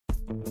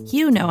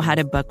You know how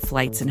to book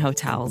flights and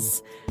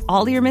hotels.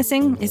 All you're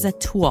missing is a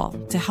tool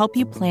to help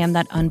you plan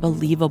that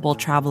unbelievable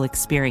travel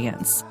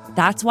experience.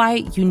 That's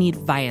why you need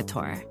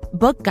Viator.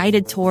 Book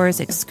guided tours,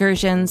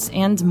 excursions,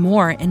 and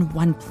more in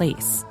one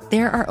place.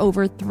 There are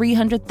over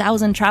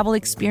 300,000 travel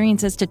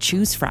experiences to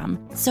choose from,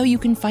 so you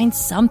can find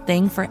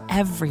something for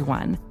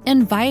everyone.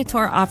 And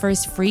Viator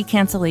offers free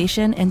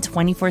cancellation and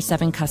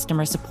 24/7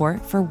 customer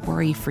support for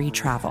worry-free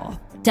travel.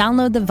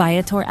 Download the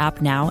Viator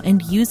app now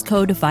and use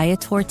code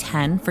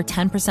Viator10 for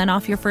 10%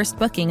 off your first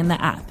booking in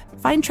the app.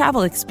 Find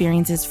travel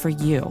experiences for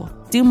you.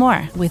 Do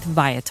more with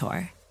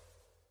Viator.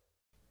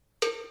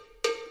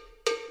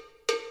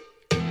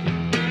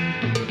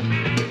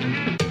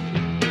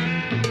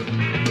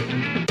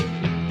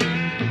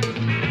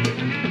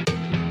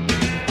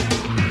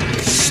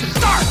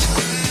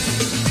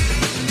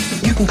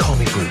 You can call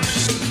me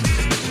Bruce.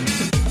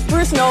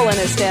 Bruce Nolan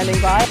is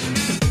standing by.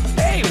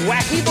 Hey,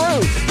 Wacky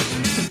Bruce!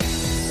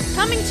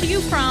 Coming to you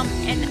from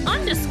an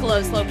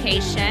undisclosed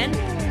location,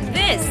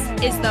 this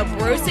is the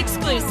Bruce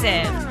Exclusive.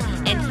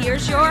 And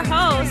here's your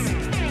host,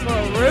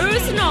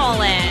 Bruce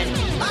Nolan.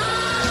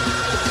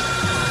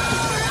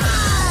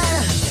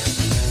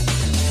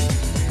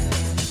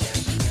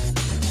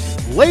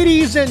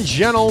 Ladies and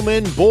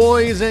gentlemen,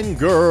 boys and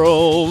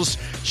girls,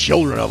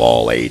 children of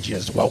all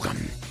ages,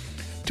 welcome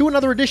to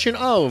another edition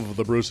of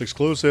the Bruce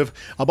Exclusive,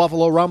 a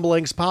Buffalo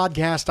Rumblings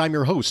podcast. I'm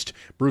your host,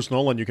 Bruce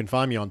Nolan. You can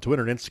find me on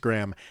Twitter and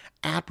Instagram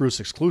at Bruce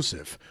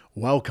Exclusive.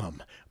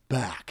 Welcome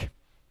back.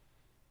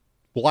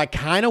 Well, I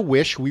kind of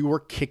wish we were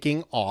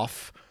kicking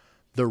off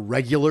the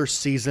regular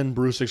season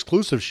Bruce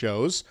Exclusive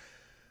shows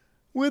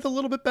with a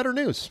little bit better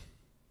news.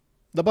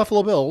 The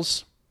Buffalo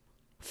Bills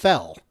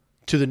fell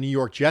to the New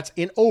York Jets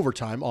in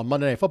overtime on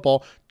Monday Night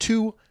Football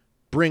to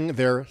bring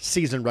their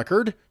season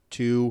record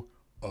to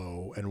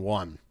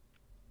 0-1.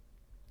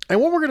 And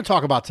what we're going to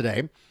talk about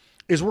today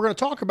is we're going to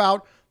talk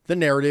about the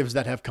narratives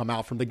that have come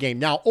out from the game.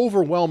 Now,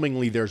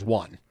 overwhelmingly, there's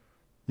one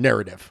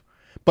narrative,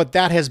 but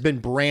that has been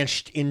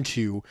branched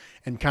into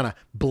and kind of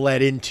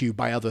bled into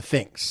by other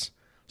things.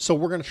 So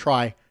we're going to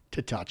try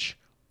to touch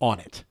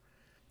on it.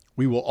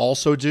 We will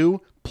also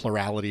do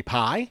Plurality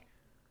Pie,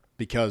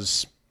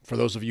 because for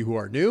those of you who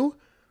are new,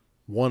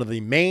 one of the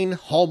main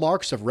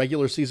hallmarks of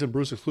regular season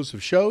Bruce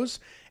Exclusive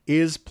shows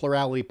is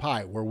Plurality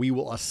Pie, where we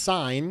will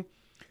assign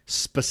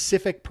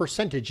specific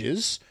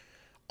percentages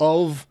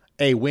of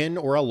a win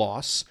or a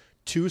loss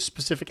to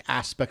specific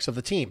aspects of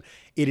the team.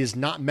 It is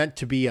not meant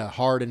to be a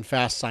hard and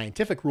fast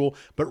scientific rule,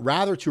 but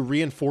rather to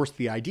reinforce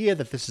the idea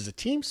that this is a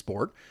team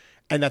sport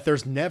and that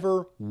there's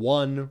never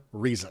one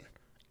reason,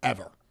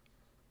 ever.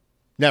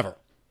 Never.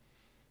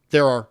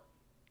 There are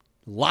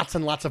lots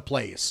and lots of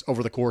plays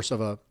over the course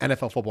of an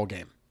NFL football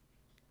game.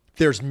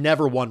 There's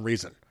never one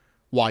reason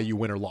why you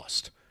win or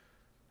lost.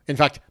 In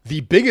fact, the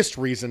biggest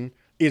reason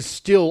is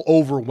still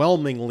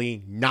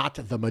overwhelmingly not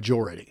the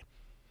majority.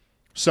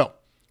 So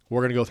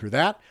we're going to go through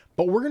that,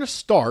 but we're going to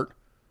start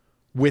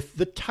with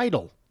the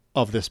title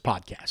of this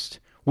podcast,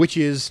 which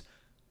is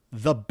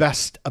The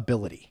Best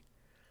Ability.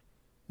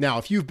 Now,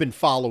 if you've been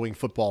following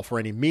football for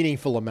any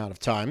meaningful amount of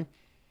time,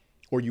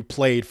 or you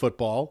played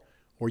football,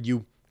 or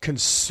you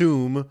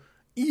consume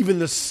even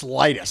the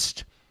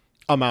slightest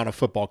amount of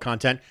football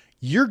content,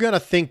 you're going to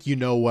think you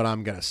know what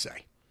I'm going to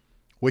say,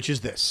 which is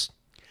this.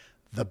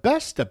 The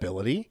best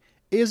ability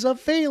is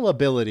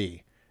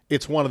availability.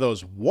 It's one of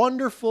those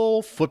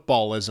wonderful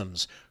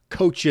footballisms,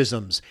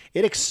 coachisms.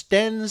 It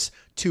extends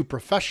to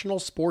professional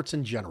sports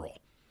in general.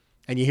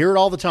 And you hear it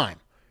all the time.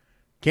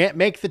 Can't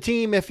make the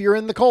team if you're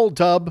in the cold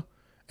tub.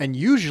 And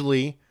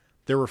usually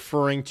they're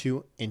referring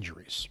to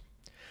injuries.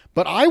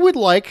 But I would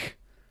like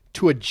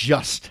to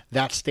adjust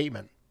that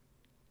statement.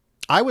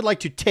 I would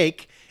like to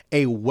take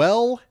a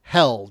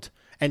well-held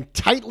and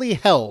tightly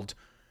held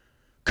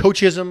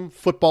coachism,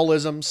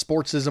 footballism,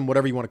 sportsism,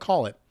 whatever you want to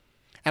call it,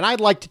 and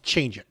I'd like to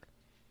change it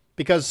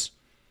because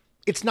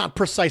it's not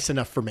precise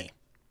enough for me.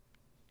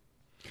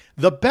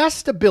 The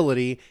best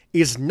ability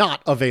is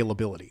not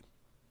availability.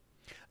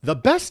 The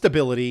best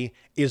ability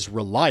is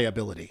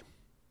reliability.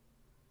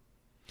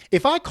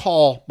 If I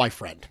call my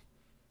friend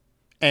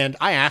and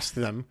I ask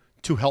them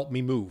to help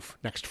me move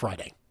next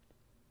Friday,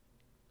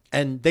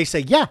 and they say,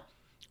 yeah,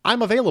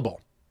 I'm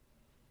available,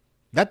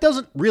 that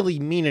doesn't really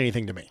mean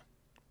anything to me.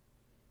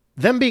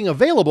 Them being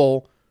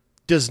available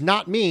does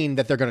not mean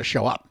that they're going to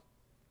show up.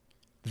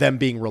 Them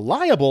being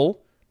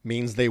reliable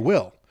means they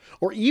will.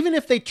 Or even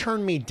if they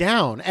turn me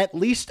down, at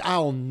least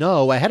I'll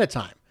know ahead of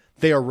time.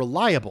 They are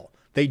reliable.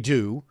 They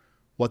do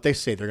what they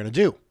say they're going to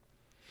do.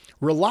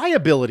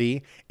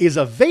 Reliability is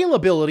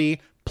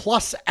availability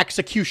plus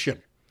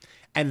execution.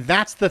 And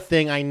that's the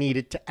thing I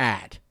needed to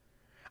add.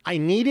 I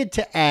needed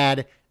to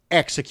add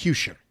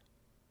execution.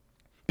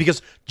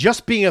 Because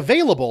just being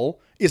available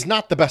is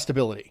not the best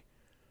ability.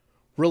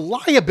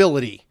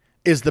 Reliability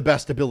is the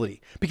best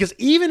ability. Because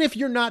even if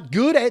you're not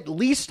good, at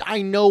least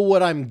I know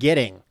what I'm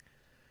getting.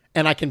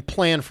 And I can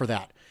plan for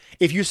that.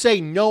 If you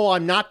say, no,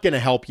 I'm not going to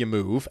help you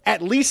move,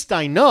 at least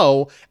I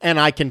know and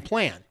I can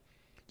plan.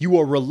 You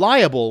are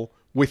reliable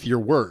with your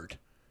word.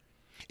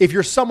 If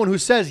you're someone who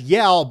says,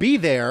 yeah, I'll be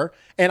there,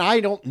 and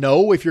I don't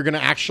know if you're going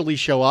to actually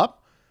show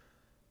up,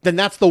 then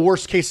that's the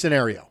worst case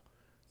scenario.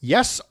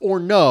 Yes or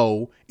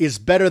no is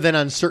better than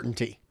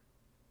uncertainty.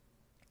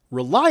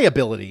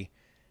 Reliability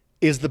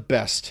is the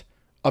best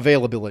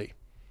availability.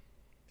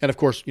 And of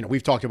course,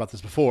 we've talked about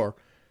this before.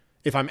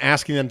 If I'm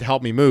asking them to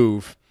help me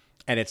move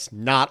and it's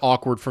not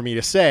awkward for me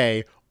to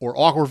say or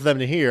awkward for them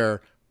to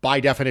hear, by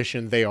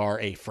definition, they are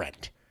a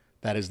friend.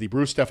 That is the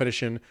Bruce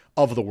definition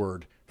of the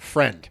word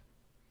friend.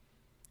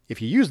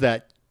 If you use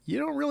that, you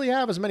don't really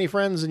have as many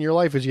friends in your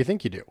life as you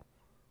think you do.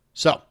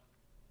 So,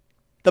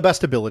 the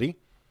best ability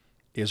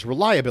is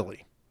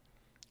reliability.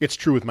 It's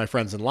true with my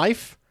friends in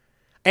life,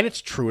 and it's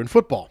true in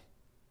football.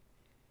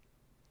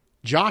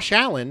 Josh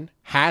Allen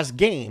has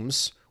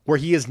games where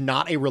he is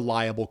not a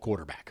reliable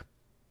quarterback.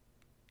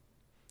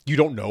 You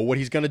don't know what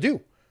he's going to do.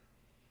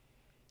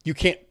 You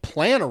can't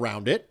plan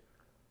around it.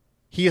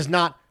 He is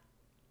not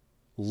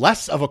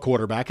less of a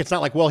quarterback. It's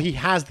not like, well, he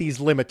has these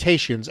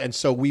limitations, and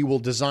so we will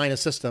design a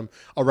system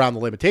around the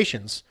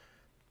limitations.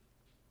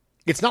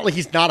 It's not like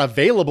he's not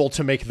available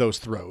to make those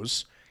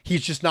throws.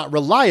 He's just not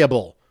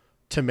reliable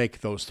to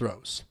make those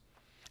throws.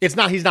 It's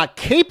not he's not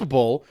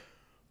capable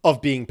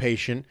of being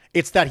patient.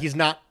 It's that he's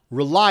not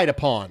relied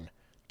upon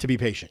to be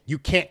patient. You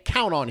can't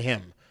count on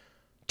him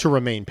to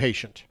remain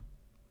patient.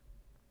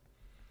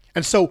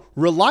 And so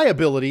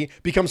reliability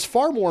becomes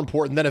far more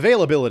important than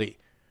availability.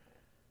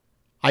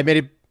 I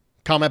made a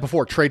comment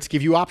before, traits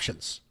give you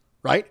options,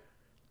 right?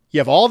 You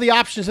have all the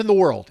options in the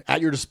world at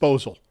your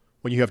disposal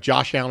when you have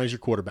Josh Allen as your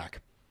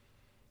quarterback.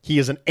 He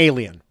is an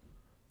alien.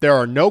 There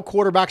are no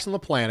quarterbacks on the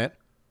planet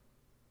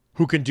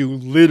who can do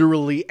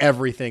literally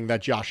everything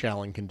that Josh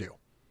Allen can do.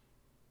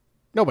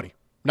 Nobody.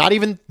 Not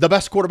even the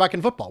best quarterback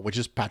in football, which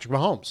is Patrick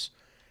Mahomes.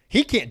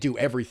 He can't do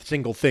every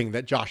single thing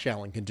that Josh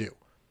Allen can do.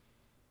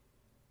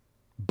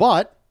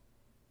 But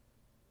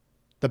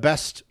the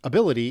best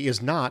ability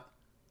is not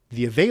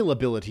the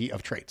availability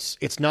of traits.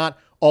 It's not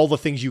all the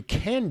things you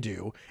can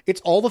do.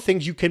 It's all the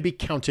things you can be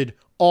counted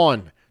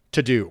on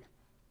to do.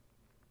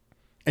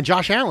 And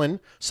Josh Allen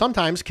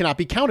sometimes cannot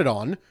be counted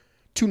on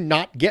to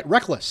not get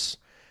reckless.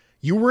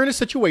 You were in a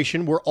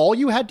situation where all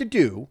you had to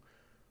do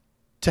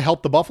to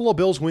help the Buffalo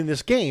Bills win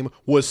this game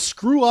was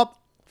screw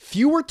up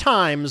fewer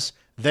times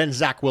than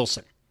Zach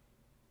Wilson.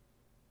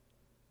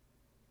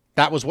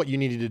 That was what you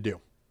needed to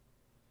do.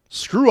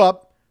 Screw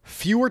up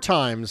fewer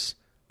times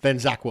than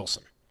Zach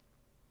Wilson.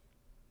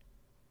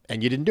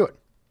 And you didn't do it.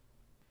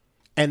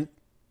 And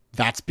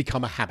that's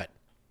become a habit.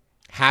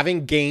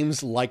 Having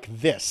games like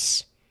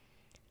this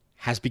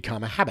has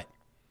become a habit.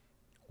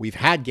 We've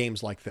had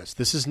games like this.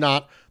 This is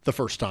not the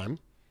first time.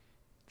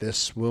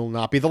 This will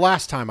not be the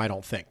last time, I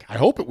don't think. I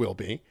hope it will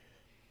be.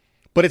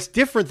 But it's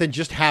different than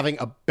just having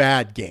a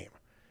bad game.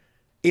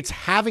 It's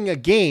having a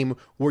game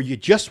where you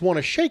just want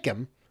to shake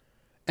him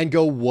and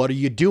go, what are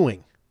you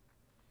doing?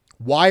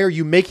 Why are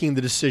you making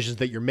the decisions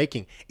that you're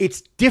making?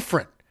 It's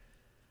different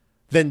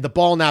than the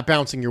ball not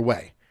bouncing your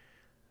way.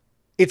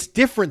 It's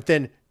different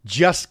than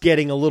just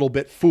getting a little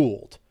bit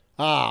fooled.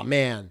 Ah,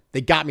 man, they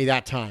got me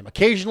that time.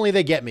 Occasionally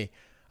they get me.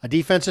 A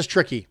defense is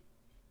tricky.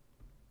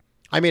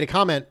 I made a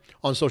comment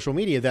on social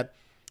media that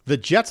the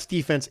Jets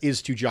defense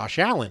is to Josh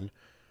Allen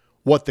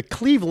what the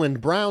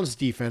Cleveland Browns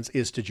defense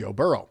is to Joe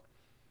Burrow.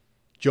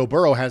 Joe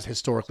Burrow has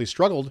historically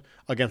struggled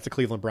against the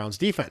Cleveland Browns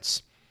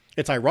defense.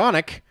 It's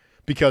ironic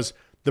because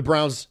the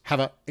Browns have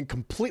a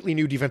completely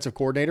new defensive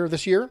coordinator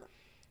this year,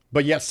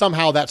 but yet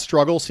somehow that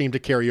struggle seemed to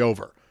carry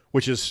over,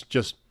 which is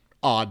just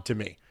odd to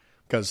me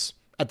because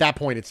at that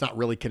point it's not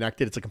really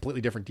connected. It's a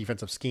completely different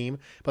defensive scheme,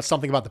 but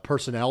something about the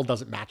personnel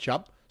doesn't match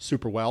up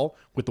super well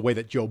with the way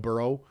that Joe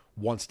Burrow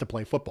wants to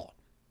play football.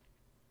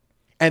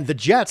 And the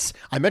Jets,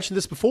 I mentioned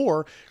this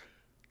before,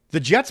 the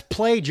Jets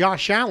play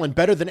Josh Allen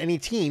better than any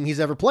team he's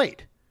ever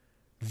played.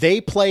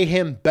 They play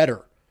him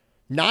better.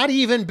 Not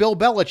even Bill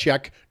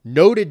Belichick,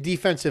 noted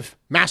defensive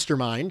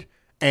mastermind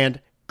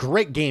and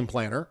great game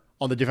planner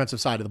on the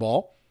defensive side of the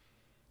ball.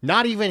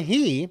 Not even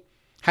he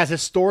has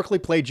historically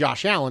played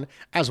Josh Allen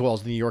as well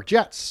as the New York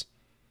Jets.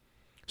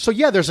 So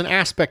yeah, there's an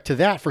aspect to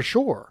that for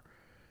sure.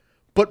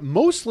 But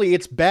mostly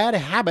it's bad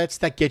habits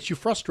that get you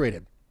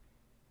frustrated.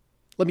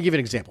 Let me give you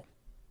an example.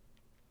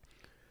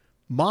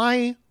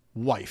 My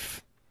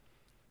wife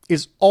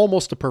is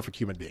almost a perfect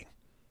human being.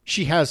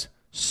 She has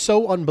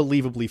so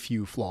unbelievably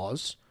few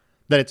flaws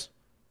that it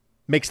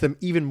makes them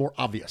even more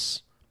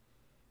obvious.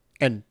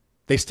 And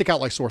they stick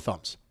out like sore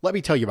thumbs. Let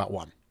me tell you about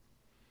one.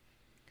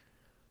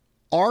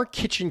 Our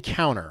kitchen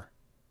counter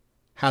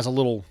has a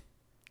little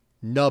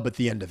nub at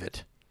the end of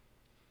it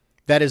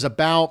that is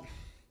about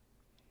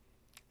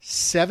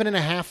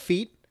 7.5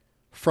 feet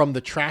from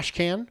the trash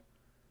can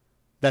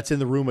that's in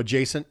the room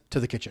adjacent to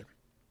the kitchen.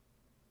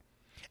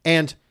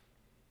 And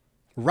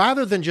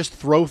rather than just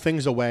throw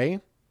things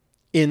away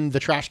in the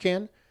trash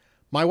can,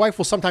 my wife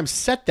will sometimes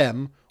set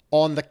them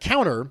on the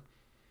counter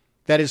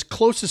that is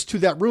closest to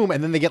that room,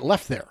 and then they get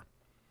left there.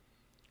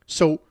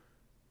 So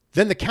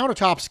then the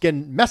countertops get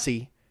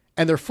messy,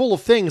 and they're full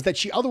of things that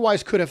she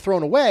otherwise could have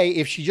thrown away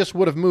if she just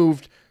would have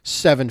moved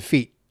 7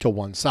 feet to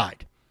one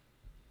side.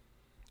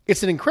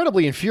 It's an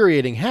incredibly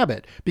infuriating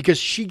habit because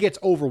she gets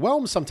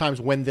overwhelmed sometimes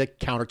when the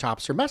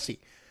countertops are messy.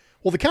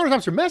 Well, the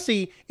countertops are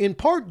messy in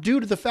part due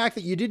to the fact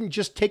that you didn't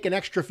just take an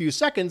extra few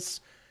seconds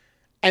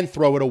and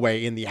throw it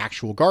away in the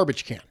actual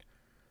garbage can.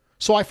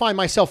 So I find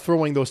myself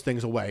throwing those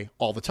things away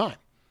all the time.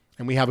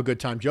 And we have a good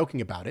time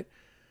joking about it.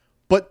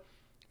 But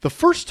the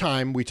first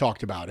time we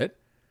talked about it,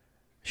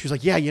 she was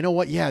like, yeah, you know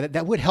what? Yeah,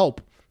 that would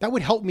help. That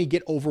would help me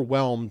get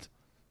overwhelmed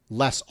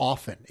less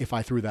often if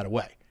I threw that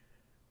away.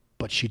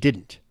 But she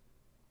didn't.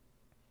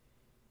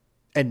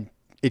 And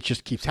it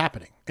just keeps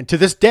happening. And to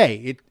this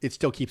day, it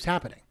still keeps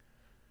happening.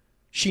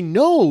 She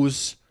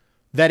knows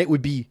that it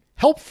would be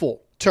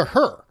helpful to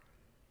her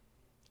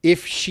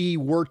if she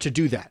were to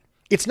do that.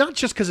 It's not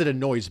just because it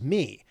annoys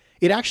me.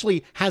 It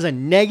actually has a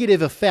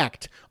negative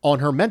effect on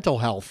her mental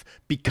health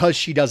because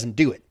she doesn't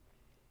do it.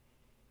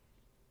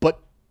 But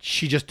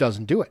she just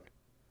doesn't do it.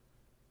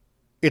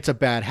 It's a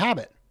bad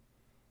habit.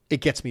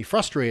 It gets me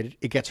frustrated.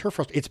 It gets her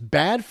frustrated. It's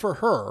bad for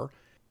her,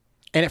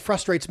 and it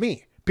frustrates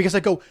me because I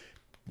go,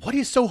 what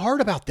is so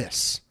hard about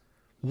this?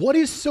 What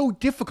is so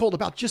difficult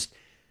about just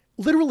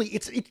literally,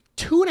 it's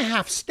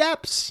 2.5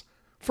 steps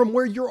from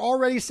where you're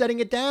already setting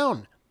it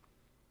down.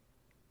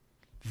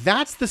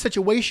 That's the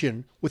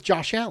situation with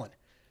Josh Allen.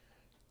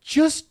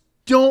 Just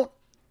don't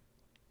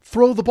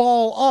throw the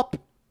ball up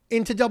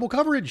into double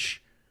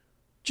coverage.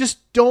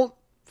 Just don't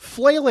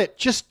flail it.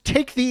 Just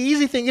take the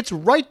easy thing. It's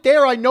right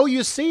there. I know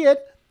you see it.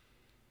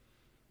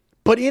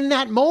 But in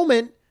that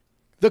moment,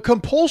 the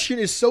compulsion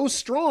is so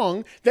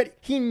strong that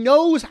he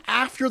knows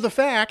after the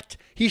fact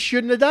he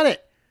shouldn't have done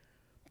it.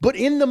 But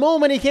in the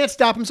moment, he can't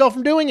stop himself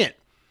from doing it.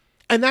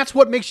 And that's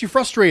what makes you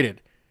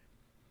frustrated.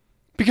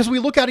 Because we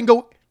look at it and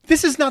go,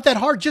 this is not that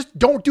hard. Just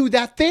don't do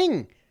that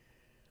thing.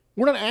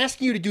 We're not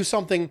asking you to do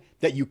something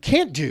that you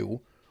can't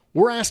do.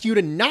 We're asking you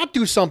to not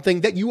do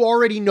something that you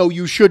already know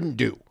you shouldn't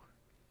do.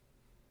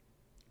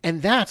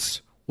 And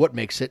that's what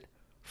makes it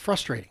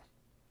frustrating.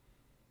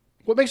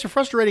 What makes it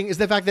frustrating is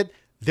the fact that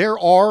there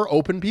are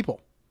open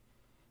people.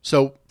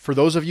 So for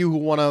those of you who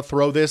want to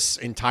throw this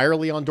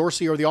entirely on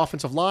Dorsey or the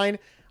offensive line,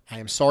 I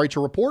am sorry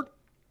to report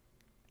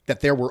that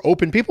there were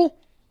open people.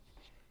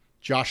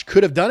 Josh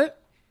could have done it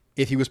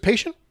if he was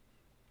patient.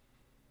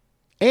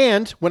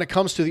 And when it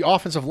comes to the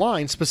offensive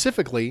line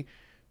specifically,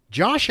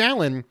 Josh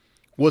Allen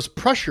was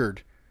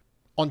pressured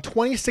on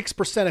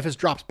 26% of his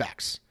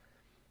dropbacks.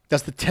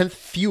 That's the 10th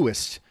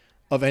fewest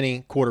of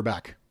any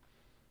quarterback.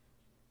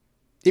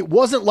 It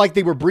wasn't like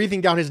they were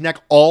breathing down his neck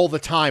all the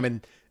time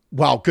and,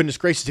 wow, goodness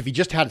gracious, if he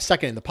just had a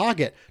second in the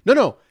pocket.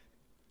 No.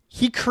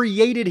 He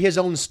created his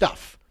own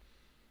stuff.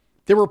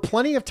 There were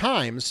plenty of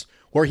times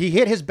where he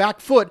hit his back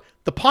foot.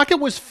 The pocket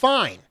was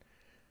fine,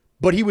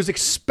 but he was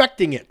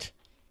expecting it.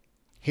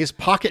 His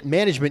pocket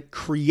management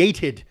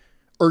created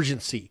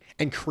urgency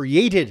and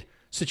created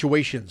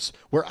situations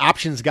where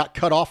options got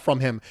cut off from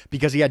him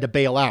because he had to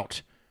bail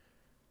out.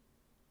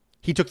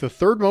 He took the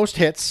 3rd most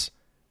hits,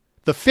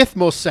 the 5th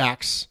most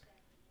sacks,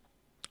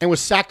 and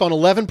was sacked on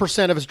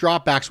 11% of his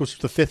dropbacks, which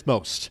was the 5th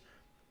most.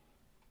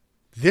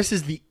 This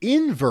is the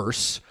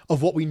inverse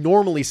of what we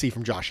normally see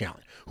from Josh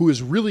Allen, who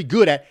is really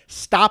good at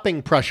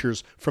stopping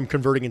pressures from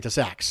converting into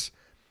sacks.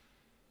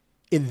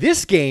 In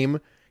this game,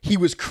 he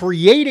was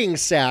creating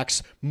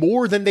sacks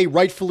more than they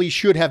rightfully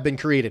should have been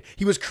created.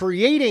 He was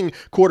creating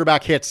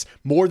quarterback hits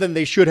more than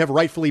they should have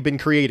rightfully been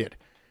created.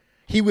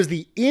 He was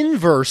the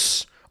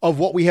inverse of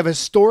what we have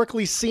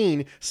historically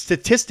seen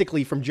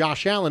statistically from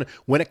Josh Allen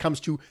when it comes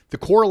to the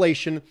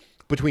correlation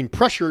between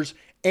pressures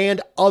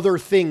and other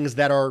things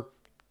that are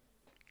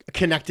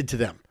connected to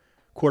them.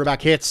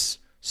 Quarterback hits,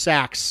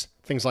 sacks,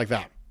 things like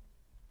that.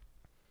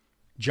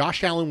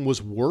 Josh Allen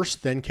was worse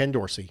than Ken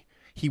Dorsey.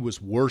 He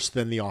was worse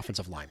than the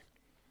offensive line.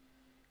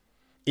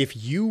 If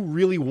you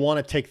really want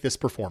to take this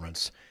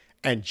performance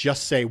and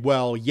just say,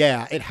 well,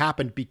 yeah, it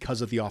happened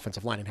because of the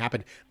offensive line. It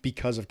happened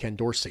because of Ken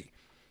Dorsey.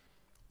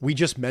 We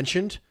just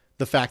mentioned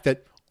the fact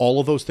that all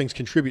of those things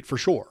contribute for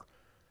sure.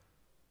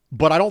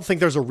 But I don't think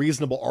there's a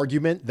reasonable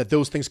argument that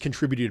those things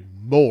contributed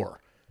more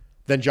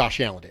than Josh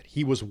Allen did.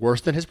 He was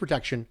worse than his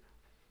protection.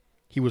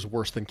 He was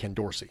worse than Ken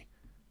Dorsey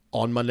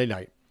on Monday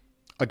night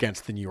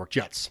against the New York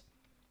Jets.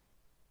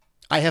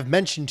 I have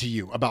mentioned to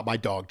you about my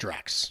dog,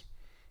 Drax.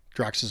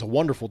 Drax is a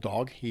wonderful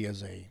dog. He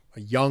is a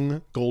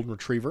young golden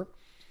retriever.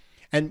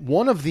 And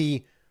one of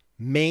the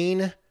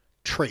main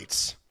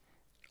traits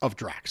of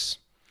Drax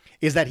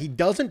is that he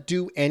doesn't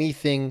do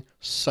anything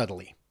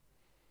subtly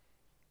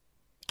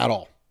at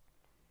all.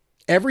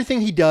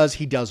 Everything he does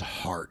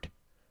hard.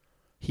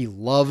 He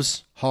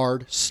loves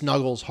hard,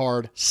 snuggles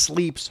hard,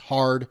 sleeps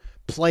hard,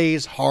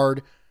 plays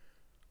hard,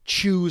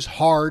 chews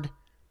hard,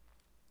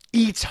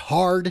 eats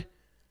hard.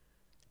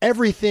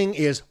 Everything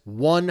is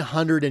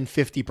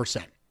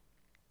 150%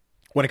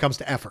 when it comes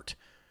to effort.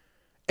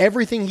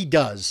 Everything he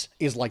does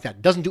is like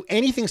that. Doesn't do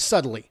anything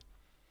subtly.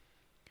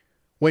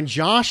 When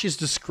Josh is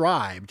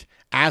described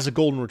as a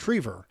golden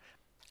retriever,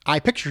 I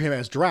picture him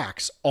as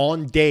Drax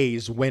on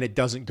days when it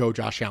doesn't go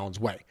Josh Allen's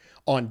way,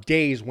 on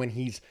days when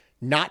he's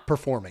not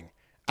performing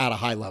at a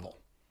high level.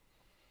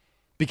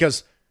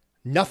 Because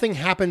Nothing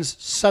happens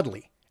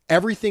subtly.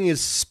 Everything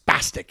is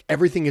spastic.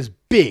 Everything is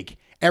big.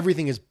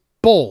 Everything is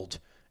bold.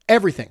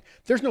 Everything.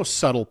 There's no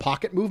subtle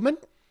pocket movement.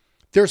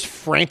 There's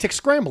frantic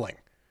scrambling.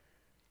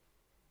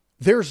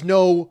 There's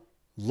no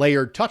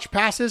layered touch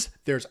passes.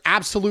 There's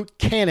absolute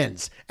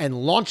cannons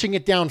and launching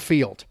it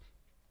downfield.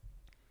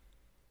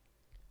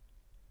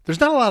 There's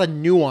not a lot of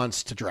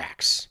nuance to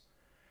Drax.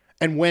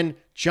 And when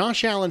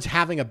Josh Allen's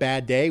having a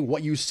bad day,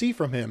 what you see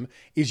from him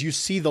is you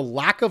see the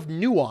lack of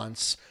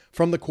nuance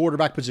from the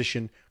quarterback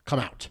position come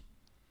out.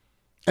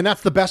 And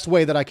that's the best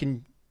way that I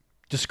can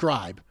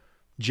describe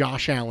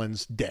Josh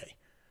Allen's day,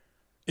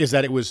 is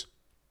that it was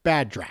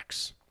bad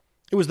Drax.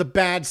 It was the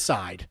bad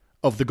side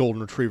of the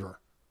golden retriever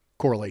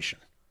correlation.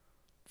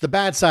 The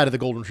bad side of the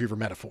golden retriever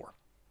metaphor.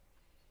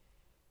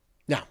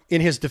 Now,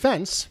 in his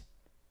defense,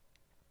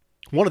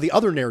 one of the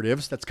other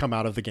narratives that's come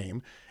out of the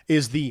game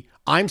is the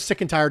I'm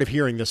sick and tired of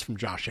hearing this from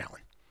Josh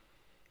Allen.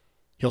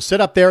 He'll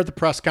sit up there at the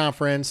press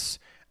conference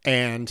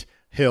and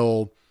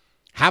he'll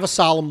have a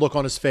solemn look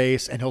on his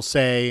face and he'll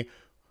say,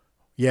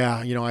 yeah,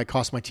 I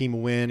cost my team a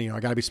win. I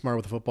got to be smart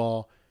with the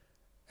football.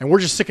 And we're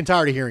just sick and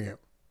tired of hearing it.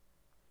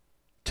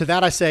 To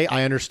that I say,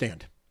 I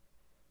understand.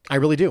 I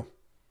really do.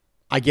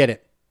 I get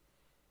it.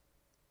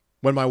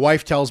 When my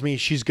wife tells me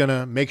she's going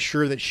to make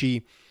sure that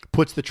she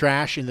puts the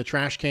trash in the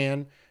trash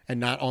can and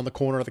not on the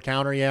corner of the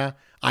counter, yeah,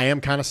 I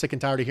am kind of sick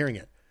and tired of hearing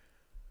it.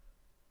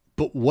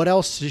 But what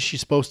else is she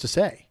supposed to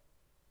say?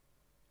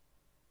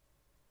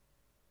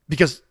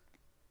 Because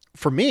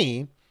for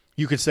me,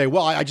 you could say,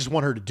 well, I just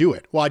want her to do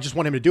it. Well, I just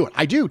want him to do it.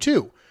 I do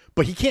too,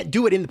 but he can't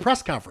do it in the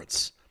press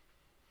conference.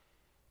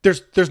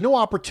 There's no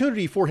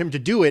opportunity for him to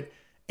do it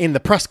in the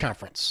press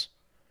conference.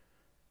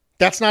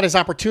 That's not his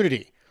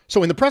opportunity.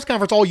 So in the press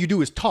conference, all you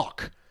do is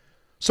talk.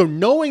 So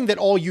knowing that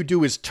all you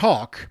do is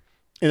talk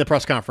in the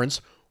press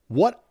conference,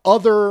 what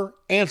other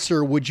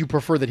answer would you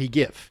prefer that he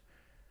give?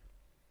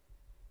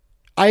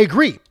 I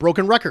agree.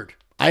 Broken record.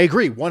 I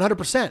agree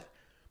 100%.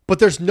 But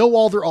there's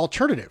no other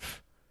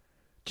alternative.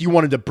 Do you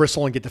want him to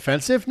bristle and get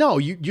defensive? No,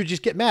 you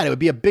just get mad. It would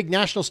be a big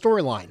national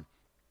storyline.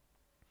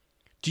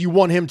 Do you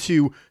want him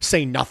to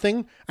say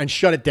nothing and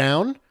shut it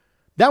down?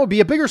 That would be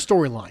a bigger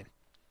storyline.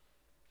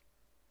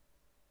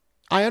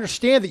 I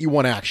understand that you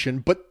want action,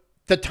 but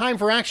the time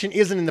for action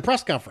isn't in the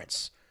press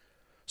conference.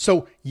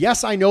 So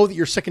yes, I know that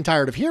you're sick and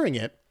tired of hearing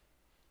it.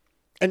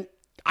 And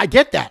I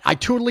get that. I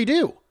totally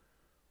do.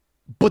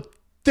 But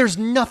there's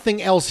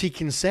nothing else he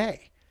can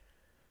say.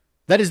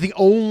 That is the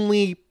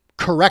only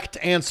correct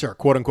answer,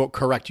 quote unquote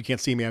correct. You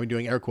can't see me. I'm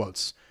doing air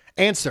quotes.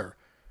 Answer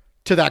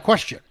to that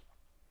question.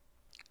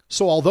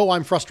 So although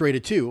I'm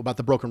frustrated too about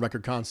the broken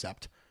record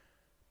concept,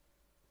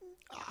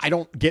 I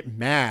don't get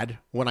mad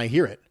when I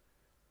hear it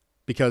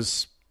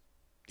because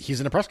he's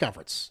in a press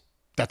conference.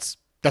 That's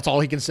all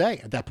he can say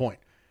at that point.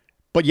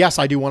 But yes,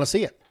 I do want to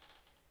see it.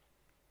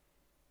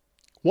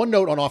 One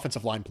note on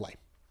offensive line play.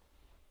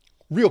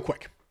 Real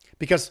quick,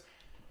 because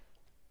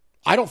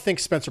I don't think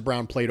Spencer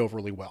Brown played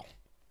overly well.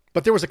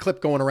 But there was a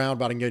clip going around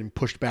about him getting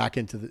pushed back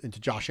into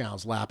Josh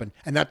Allen's lap,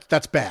 and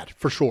that's bad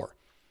for sure.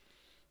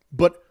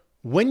 But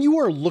when you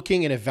are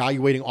looking and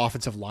evaluating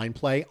offensive line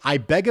play, I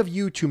beg of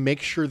you to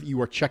make sure that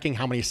you are checking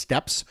how many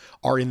steps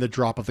are in the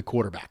drop of the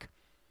quarterback.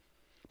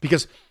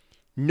 Because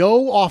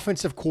no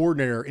offensive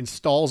coordinator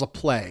installs a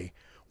play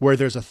where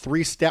there's a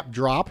 3-step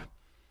drop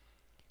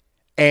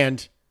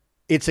and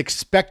it's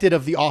expected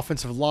of the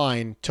offensive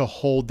line to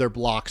hold their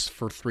blocks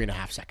for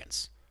 3.5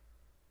 seconds.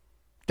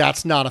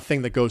 That's not a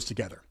thing that goes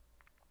together.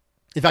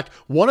 In fact,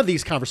 one of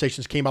these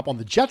conversations came up on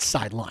the Jets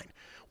sideline,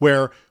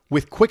 where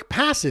with quick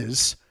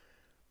passes,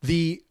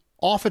 the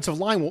offensive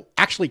line will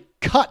actually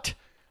cut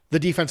the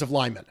defensive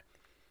lineman.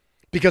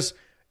 Because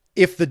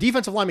if the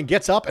defensive lineman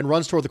gets up and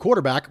runs toward the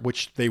quarterback,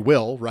 which they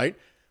will, right,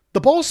 the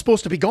ball's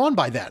supposed to be gone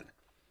by then.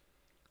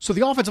 So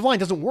the offensive line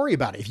doesn't worry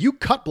about it. If you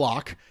cut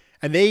block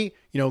and they,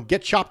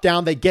 get chopped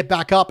down, they get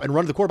back up and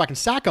run to the quarterback and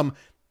sack them,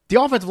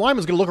 the offensive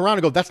lineman's going to look around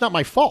and go, that's not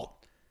my fault.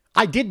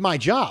 I did my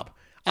job.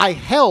 I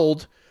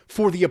held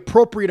for the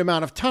appropriate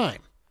amount of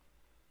time.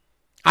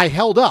 I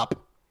held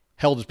up.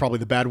 Held is probably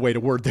the bad way to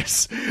word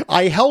this.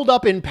 I held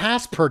up in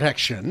pass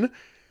protection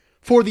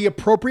for the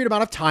appropriate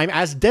amount of time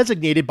as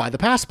designated by the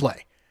pass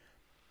play.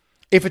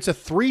 If it's a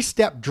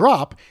 3-step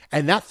drop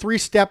and that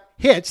 3-step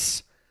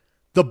hits,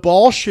 the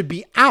ball should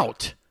be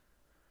out.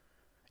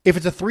 If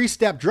it's a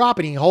 3-step drop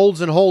and he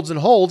holds and holds and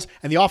holds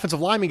and the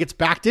offensive lineman gets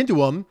backed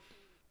into him,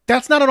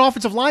 that's not an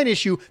offensive line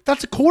issue.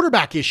 That's a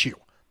quarterback issue.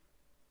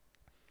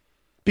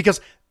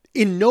 Because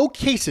in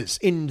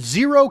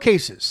zero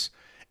cases,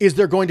 is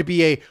there going to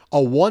be a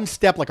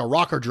 1-step, like a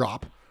rocker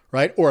drop,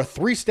 right? Or a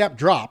 3-step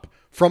drop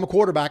from a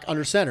quarterback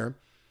under center,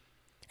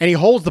 and he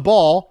holds the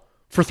ball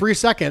for 3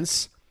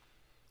 seconds.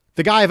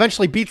 The guy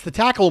eventually beats the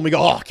tackle, and we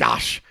go, oh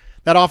gosh,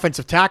 that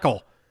offensive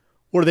tackle.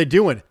 What are they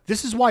doing?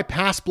 This is why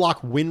pass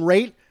block win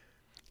rate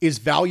is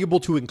valuable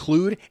to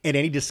include in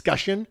any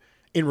discussion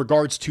in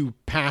regards to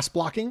pass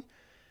blocking.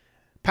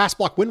 Pass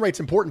block win rate's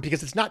important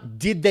because it's not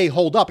did they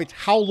hold up, it's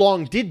how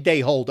long did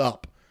they hold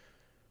up.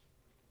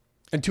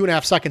 And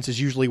 2.5 seconds is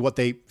usually what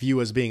they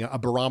view as being a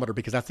barometer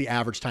because that's the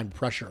average time to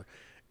pressure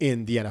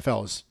in the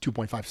NFL is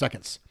 2.5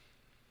 seconds.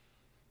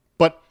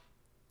 But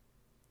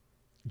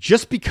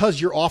just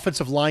because your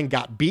offensive line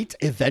got beat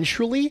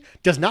eventually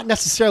does not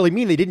necessarily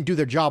mean they didn't do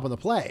their job on the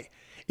play.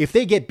 If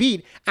they get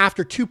beat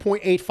after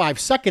 2.85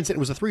 seconds and it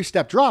was a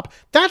 3-step drop,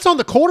 that's on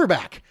the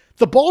quarterback.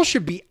 The ball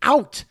should be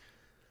out.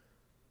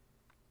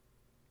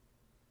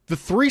 The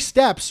 3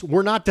 steps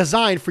were not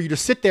designed for you to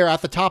sit there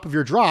at the top of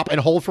your drop and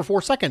hold for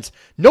 4 seconds.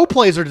 No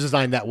plays are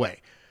designed that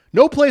way.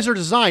 No plays are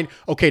designed,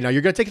 okay, now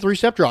you're going to take a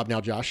 3-step drop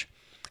now, Josh.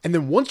 And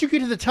then once you get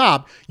to the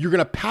top, you're going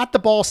to pat the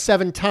ball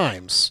 7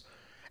 times,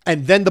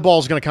 and then the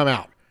ball's going to come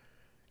out.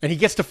 And he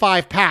gets to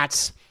 5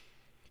 pats,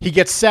 he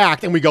gets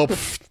sacked, and we go,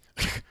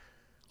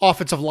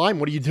 offensive line,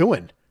 what are you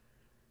doing?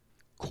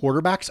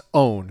 Quarterbacks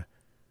own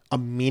a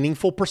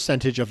meaningful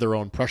percentage of their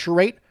own pressure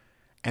rate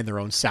and their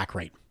own sack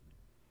rate.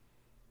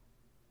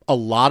 A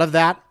lot of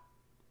that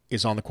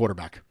is on the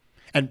quarterback.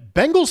 And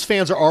Bengals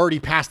fans are already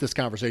past this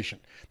conversation.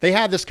 They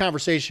had this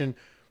conversation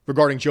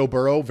regarding Joe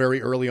Burrow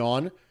very early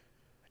on.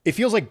 It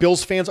feels like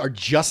Bills fans are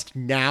just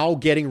now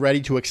getting ready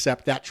to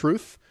accept that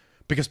truth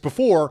because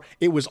before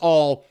it was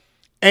all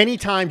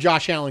anytime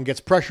Josh Allen gets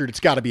pressured, it's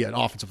got to be an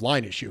offensive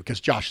line issue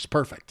because Josh is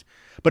perfect.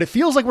 But it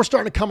feels like we're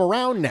starting to come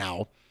around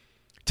now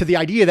to the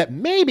idea that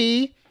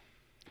maybe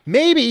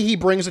he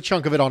brings a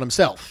chunk of it on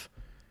himself.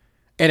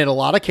 And in a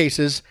lot of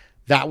cases,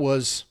 that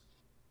was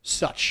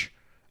such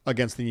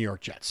against the New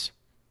York Jets.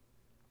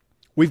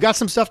 We've got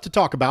some stuff to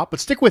talk about, but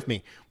stick with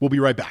me. We'll be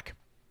right back.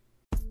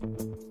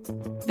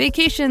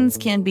 Vacations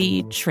can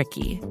be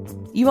tricky.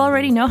 You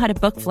already know how to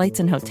book flights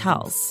and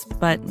hotels,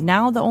 but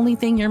now the only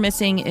thing you're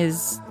missing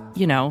is,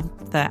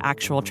 the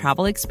actual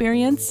travel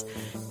experience.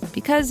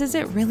 Because is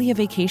it really a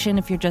vacation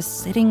if you're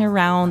just sitting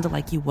around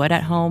like you would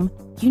at home?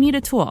 You need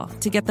a tool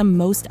to get the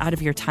most out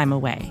of your time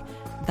away.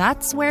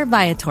 That's where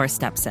Viator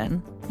steps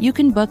in. You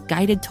can book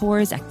guided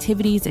tours,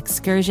 activities,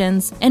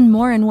 excursions, and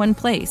more in one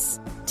place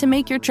to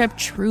make your trip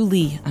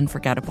truly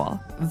unforgettable.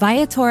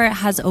 Viator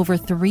has over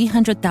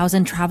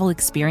 300,000 travel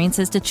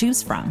experiences to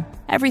choose from.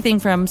 Everything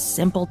from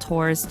simple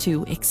tours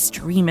to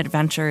extreme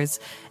adventures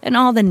and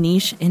all the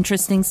niche,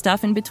 interesting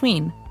stuff in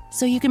between.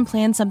 So you can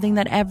plan something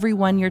that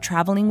everyone you're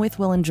traveling with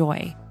will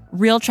enjoy.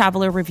 Real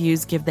traveler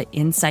reviews give the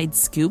inside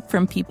scoop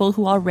from people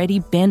who already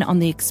been on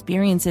the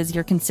experiences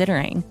you're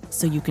considering,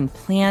 so you can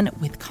plan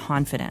with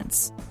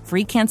confidence.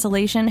 Free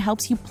cancellation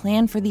helps you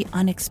plan for the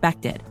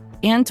unexpected.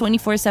 And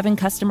 24/7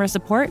 customer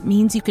support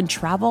means you can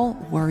travel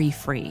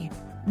worry-free.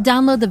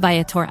 Download the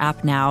Viator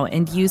app now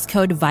and use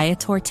code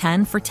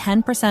Viator10 for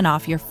 10%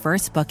 off your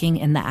first booking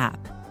in the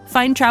app.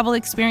 Find travel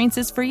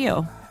experiences for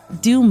you.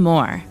 Do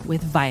more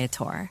with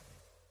Viator.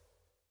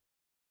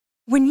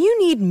 When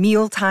you need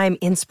mealtime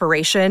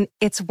inspiration,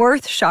 it's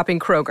worth shopping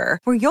Kroger,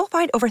 where you'll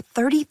find over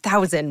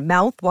 30,000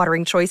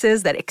 mouth-watering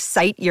choices that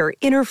excite your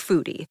inner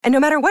foodie. And no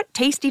matter what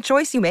tasty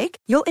choice you make,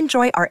 you'll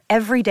enjoy our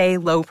everyday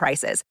low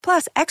prices,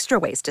 plus extra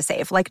ways to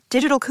save, like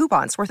digital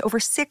coupons worth over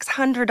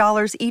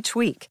 $600 each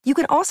week. You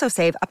can also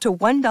save up to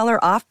 $1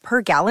 off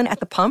per gallon at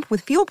the pump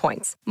with fuel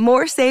points.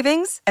 More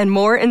savings and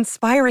more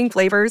inspiring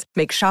flavors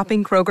make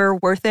shopping Kroger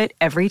worth it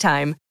every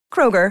time.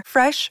 Kroger,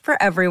 fresh for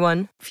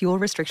everyone. Fuel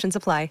restrictions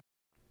apply.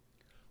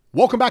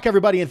 Welcome back,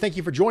 everybody, and thank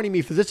you for joining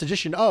me for this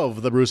edition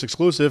of the Bruce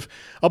Exclusive,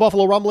 a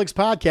Buffalo Rumblings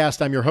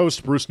podcast. I'm your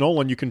host, Bruce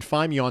Nolan. You can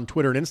find me on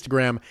Twitter and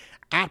Instagram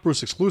at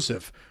Bruce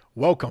Exclusive.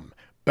 Welcome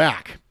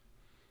back.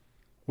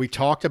 We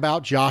talked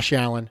about Josh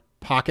Allen,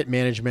 pocket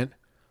management,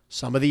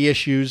 some of the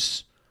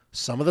issues,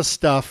 some of the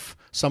stuff,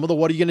 some of the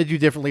what are you going to do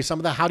differently, some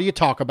of the how do you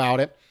talk about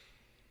it.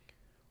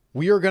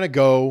 We are going to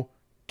go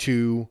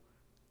to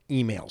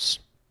emails,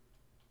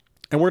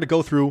 and we're going to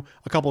go through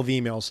a couple of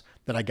emails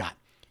that I got.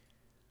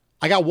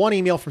 I got one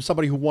email from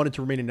somebody who wanted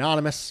to remain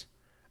anonymous,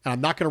 and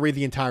I'm not going to read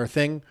the entire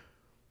thing,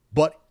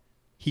 but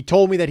he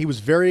told me that he was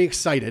very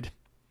excited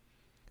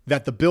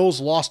that the Bills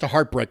lost a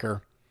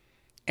heartbreaker,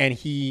 and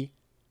he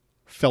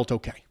felt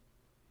okay.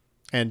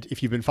 And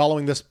if you've been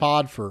following this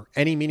pod for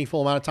any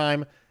meaningful amount of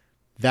time,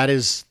 that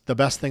is the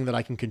best thing that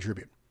I can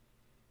contribute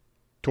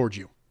towards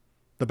you.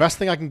 The best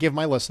thing I can give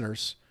my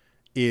listeners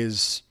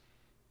is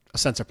a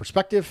sense of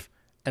perspective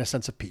and a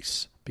sense of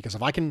peace. Because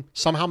if I can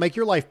somehow make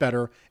your life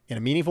better in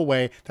a meaningful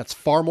way, that's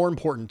far more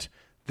important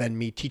than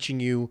me teaching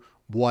you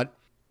what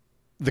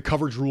the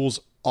coverage rules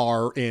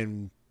are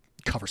in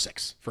Cover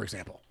 6, for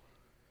example.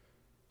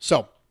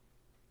 So,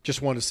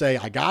 just wanted to say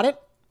I got it.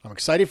 I'm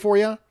excited for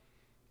you.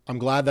 I'm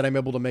glad that I'm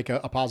able to make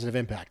a positive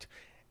impact.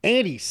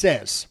 Andy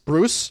says,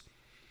 Bruce,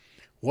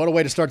 what a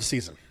way to start the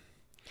season.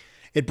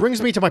 It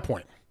brings me to my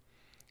point.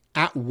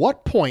 At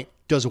what point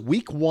does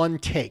week 1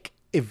 take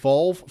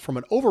evolve from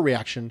an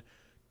overreaction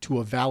to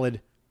a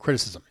valid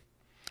criticism?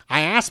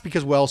 I ask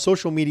because, well,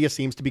 social media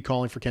seems to be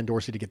calling for Ken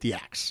Dorsey to get the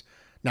axe.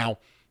 Now,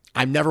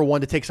 I'm never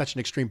one to take such an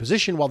extreme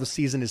position while the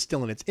season is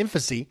still in its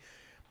infancy,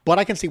 but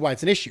I can see why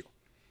it's an issue.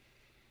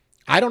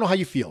 I don't know how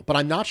you feel, but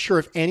I'm not sure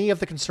if any of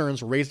the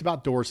concerns raised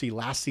about Dorsey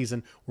last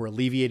season were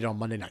alleviated on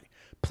Monday night.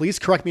 Please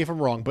correct me if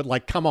I'm wrong,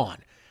 but come on.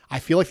 I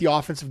feel like the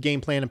offensive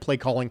game plan and play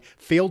calling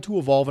failed to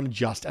evolve and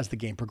adjust as the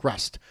game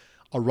progressed.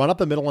 A run up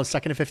the middle on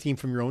 2nd and 15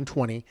 from your own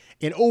 20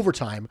 in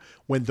overtime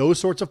when those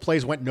sorts of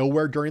plays went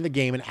nowhere during the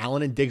game and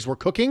Allen and Diggs were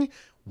cooking?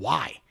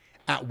 Why?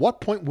 At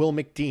what point will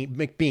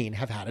McBean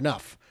have had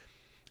enough?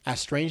 As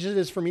strange as it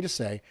is for me to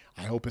say,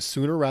 I hope it's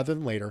sooner rather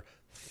than later.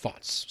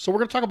 Thoughts? So we're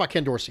going to talk about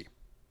Ken Dorsey.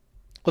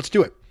 Let's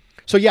do it.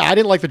 So yeah, I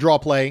didn't like the draw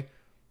play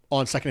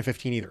on 2nd and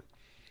 15 either.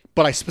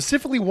 But I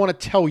specifically want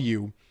to tell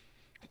you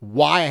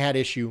why I had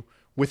issue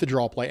with the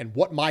draw play and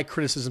what my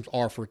criticisms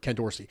are for Ken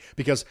Dorsey.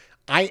 Because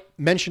I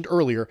mentioned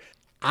earlier,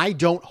 I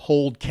don't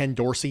hold Ken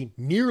Dorsey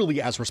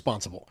nearly as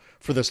responsible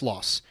for this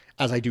loss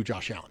as I do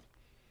Josh Allen.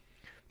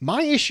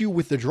 My issue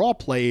with the draw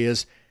play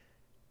is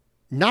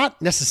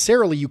not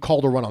necessarily you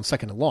called a run on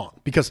 2nd and long,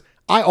 because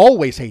I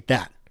always hate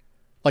that.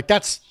 Like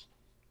that's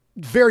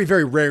very,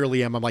 very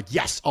rarely I'm like,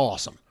 yes,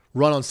 awesome,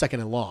 run on 2nd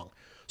and long.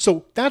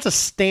 So that's a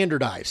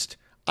standardized.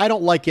 I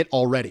don't like it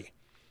already.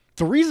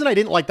 The reason I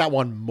didn't like that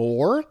one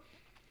more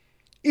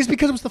is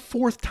because it was the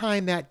 4th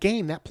time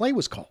that play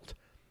was called.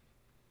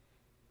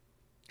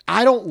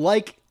 I don't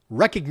like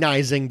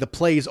recognizing the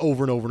plays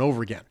over and over and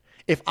over again.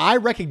 If I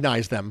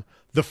recognize them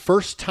the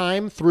first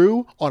time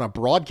through on a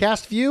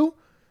broadcast view,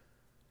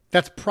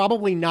 that's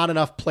probably not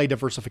enough play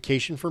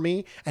diversification for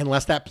me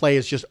unless that play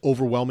is just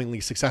overwhelmingly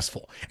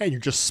successful and you're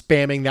just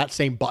spamming that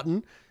same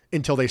button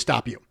until they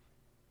stop you.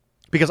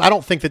 Because I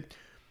don't think that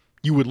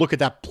you would look at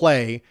that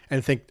play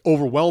and think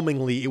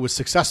overwhelmingly it was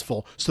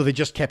successful, so they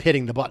just kept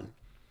hitting the button.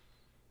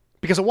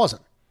 Because it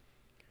wasn't.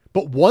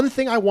 But one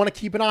thing I want to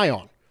keep an eye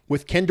on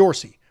with Ken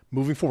Dorsey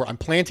moving forward, I'm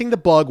planting the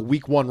bug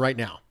week 1 right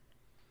now.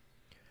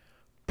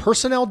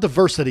 Personnel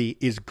diversity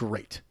is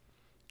great.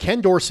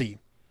 Ken Dorsey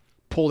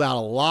pulled out a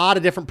lot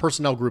of different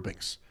personnel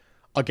groupings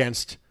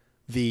against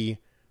the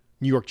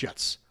New York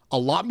Jets. A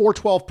lot more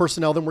 12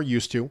 personnel than we're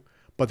used to,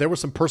 but there was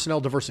some personnel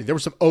diversity. There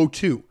was some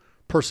 0-2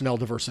 personnel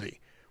diversity,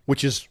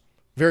 which is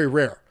very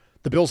rare.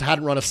 The Bills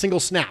hadn't run a single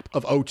snap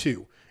of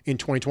 0-2 in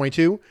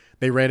 2022.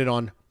 They ran it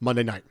on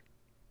Monday night.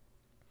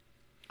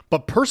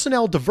 But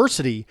personnel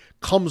diversity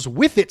comes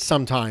with it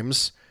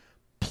sometimes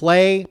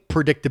play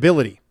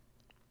predictability.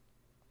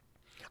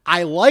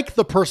 I like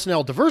the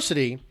personnel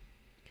diversity,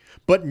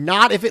 but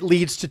not if it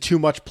leads to too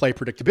much play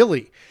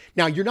predictability.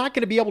 Now, you're not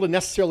going to be able to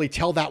necessarily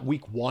tell that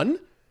week 1,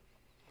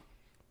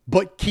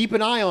 but keep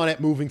an eye on it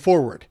moving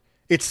forward.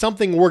 It's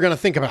something we're going to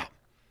think about.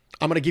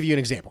 I'm going to give you an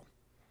example.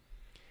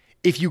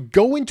 If you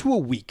go into a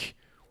week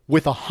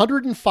with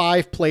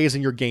 105 plays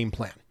in your game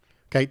plan,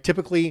 okay,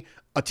 typically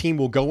a team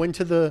will go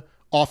into the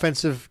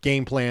offensive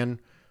game plan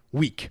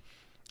week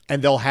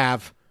and they'll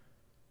have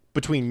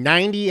between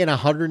 90 and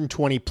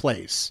 120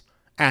 plays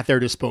at their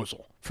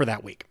disposal for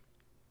that week.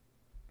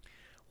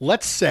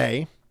 Let's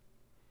say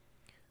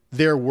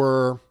there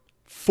were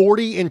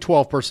 40 in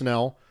 12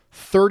 personnel,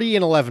 30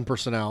 in 11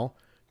 personnel,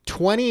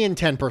 20 in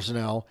 10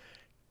 personnel,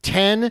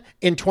 10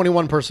 in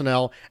 21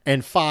 personnel,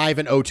 and 5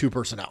 in 0-2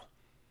 personnel.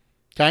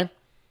 Okay?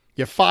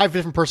 You have 5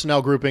 different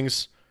personnel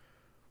groupings,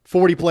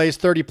 40 plays,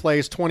 30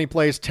 plays, 20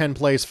 plays, 10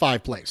 plays,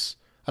 5 plays.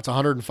 That's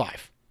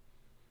 105.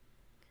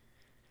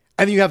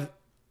 And then you have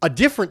a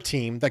different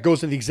team that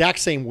goes in the exact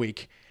same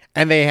week,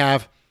 and they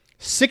have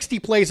 60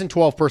 plays in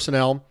 12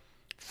 personnel,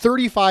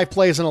 35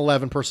 plays in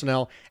 11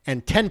 personnel,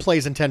 and 10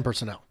 plays in 10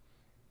 personnel.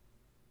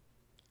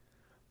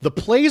 The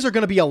plays are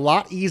going to be a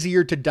lot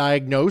easier to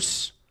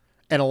diagnose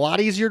and a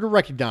lot easier to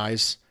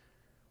recognize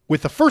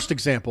with the first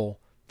example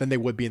than they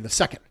would be in the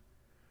second,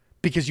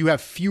 because you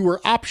have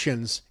fewer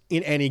options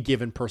in any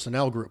given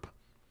personnel group.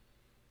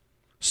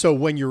 So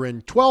when you're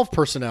in 12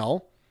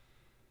 personnel,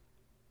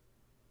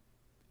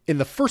 in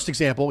the first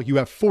example, you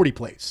have 40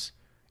 plays.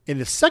 In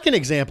the second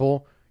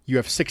example, you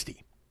have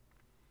 60.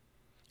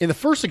 In the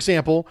first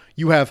example,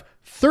 you have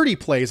 30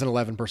 plays in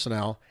 11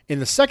 personnel. In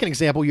the second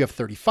example, you have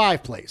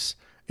 35 plays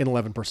in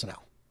 11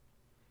 personnel.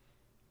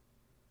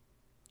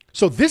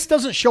 So this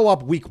doesn't show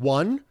up week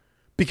 1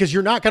 because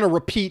you're not going to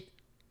repeat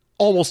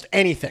almost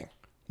anything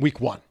week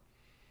 1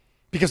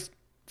 because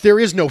there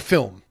is no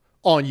film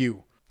on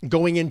you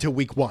going into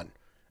week 1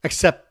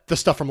 except the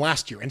stuff from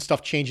last year, and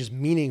stuff changes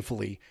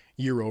meaningfully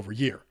year over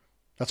year.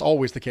 That's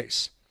always the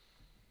case.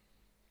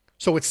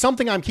 So it's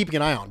something I'm keeping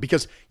an eye on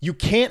because you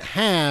can't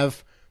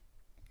have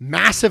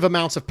massive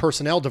amounts of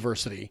personnel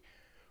diversity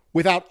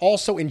without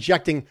also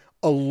injecting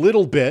a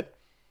little bit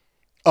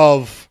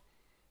of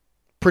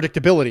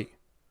predictability,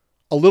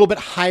 a little bit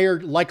higher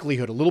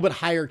likelihood, a little bit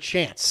higher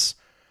chance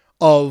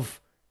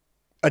of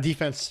a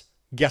defense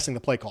guessing the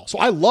play call. So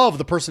I love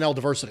the personnel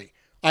diversity.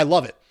 I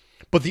love it.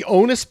 But the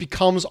onus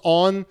becomes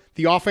on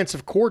the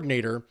offensive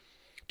coordinator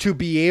to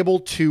be able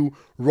to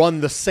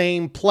run the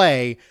same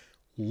play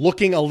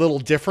looking a little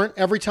different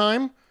every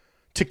time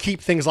to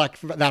keep things like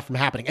that from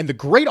happening. And the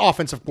great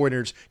offensive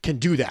coordinators can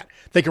do that.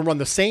 They can run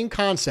the same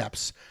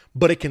concepts,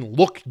 but it can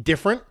look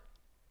different.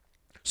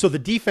 So the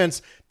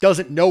defense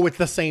doesn't know it's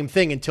the same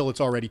thing until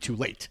it's already too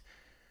late.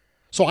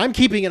 So I'm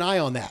keeping an eye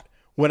on that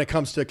when it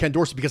comes to Ken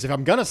Dorsey, because if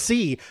I'm going to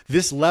see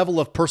this level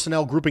of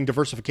personnel grouping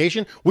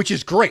diversification, which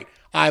is great,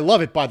 I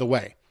love it, by the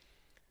way,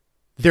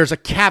 there's a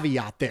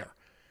caveat there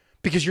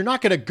because you're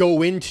not going to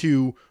go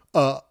into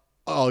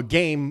a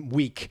game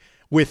week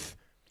with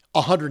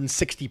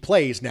 160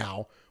 plays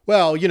now.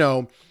 Well,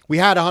 we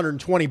had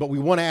 120, but we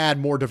want to add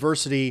more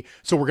diversity,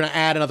 so we're going to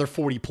add another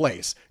 40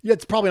 plays.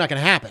 It's probably not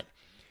going to happen.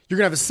 You're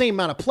going to have the same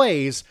amount of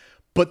plays,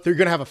 but they're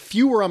going to have a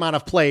fewer amount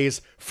of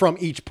plays from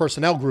each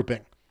personnel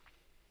grouping.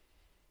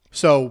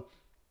 So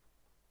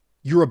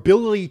your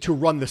ability to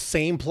run the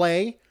same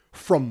play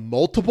from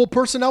multiple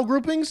personnel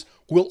groupings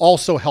will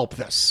also help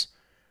this.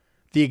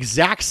 The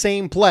exact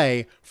same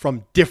play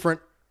from different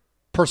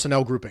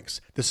personnel groupings.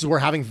 This is where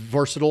having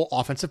versatile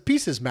offensive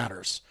pieces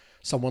matters.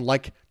 Someone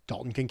like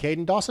Dalton Kincaid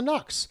and Dawson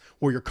Knox,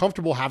 where you're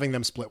comfortable having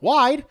them split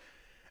wide,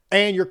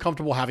 and you're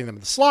comfortable having them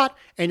in the slot,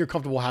 and you're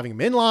comfortable having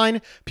them in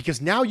line,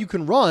 because now you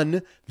can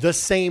run the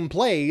same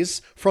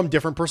plays from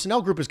different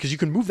personnel groupings because you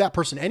can move that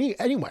person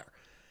anywhere.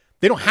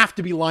 They don't have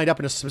to be lined up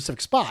in a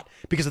specific spot,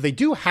 because if they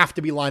do have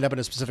to be lined up in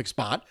a specific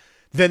spot,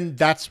 then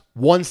that's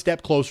one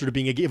step closer to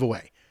being a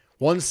giveaway,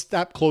 one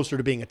step closer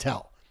to being a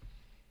tell.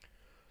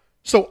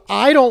 So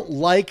I don't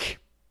like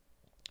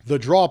the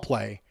draw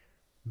play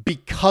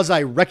because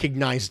I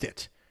recognized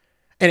it,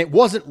 and it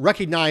wasn't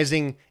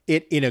recognizing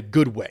it in a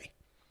good way.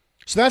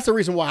 So that's the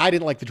reason why I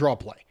didn't like the draw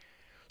play.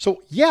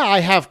 So yeah, I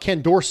have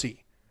Ken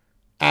Dorsey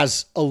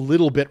as a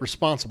little bit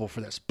responsible for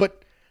this,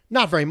 but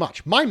not very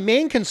much. My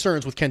main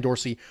concerns with Ken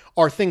Dorsey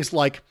are things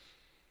like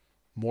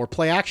more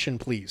play action,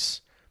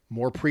 please.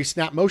 More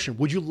pre-snap motion.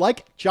 Would you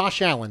like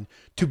Josh Allen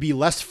to be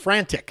less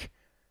frantic,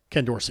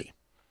 Ken Dorsey?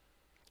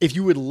 If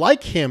you would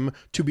like him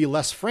to be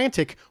less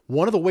frantic,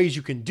 one of the ways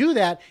you can do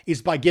that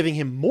is by giving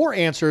him more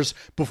answers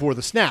before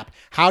the snap.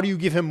 How do you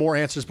give him more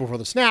answers before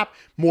the snap?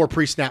 More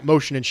pre-snap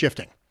motion and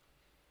shifting.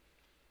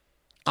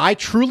 I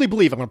truly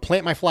believe, I'm going to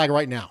plant my flag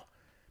right now,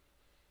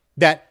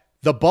 that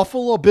the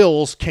Buffalo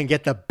Bills can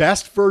get the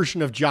best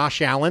version of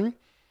Josh Allen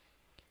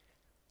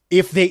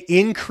if they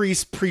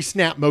increase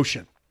pre-snap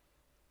motion.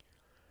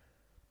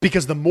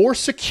 Because the more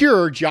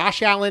secure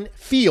Josh Allen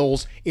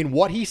feels in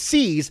what he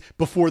sees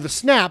before the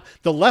snap,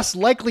 the less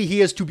likely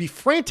he is to be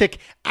frantic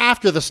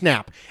after the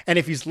snap. And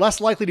if he's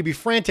less likely to be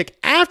frantic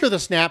after the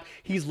snap,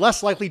 he's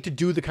less likely to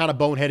do the kind of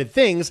boneheaded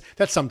things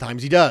that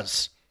sometimes he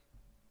does.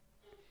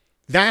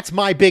 That's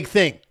my big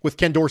thing with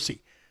Ken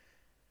Dorsey.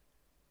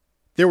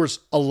 There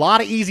was a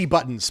lot of easy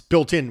buttons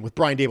built in with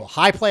Brian Daboll.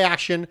 High play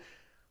action,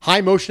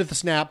 high motion at the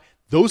snap.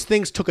 Those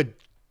things took a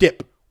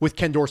dip with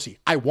Ken Dorsey.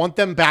 I want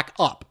them back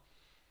up.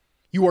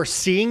 You are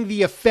seeing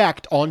the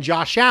effect on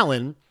Josh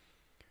Allen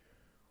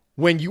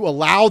when you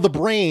allow the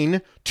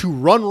brain to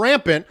run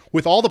rampant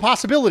with all the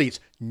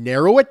possibilities.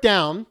 Narrow it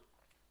down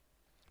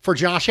for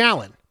Josh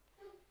Allen.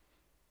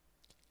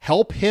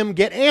 Help him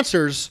get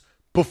answers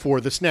before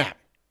the snap.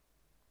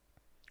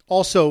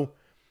 Also,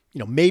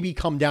 maybe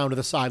come down to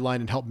the sideline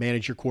and help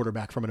manage your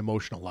quarterback from an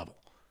emotional level.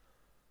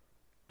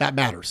 That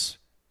matters.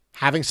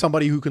 Having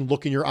somebody who can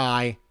look in your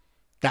eye,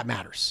 that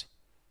matters.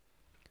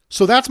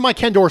 So that's my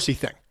Ken Dorsey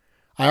thing.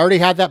 I already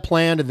had that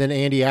planned, and then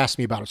Andy asked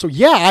me about it. So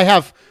yeah, I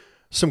have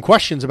some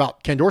questions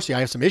about Ken Dorsey. I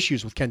have some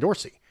issues with Ken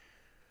Dorsey.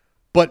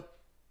 But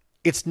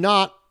it's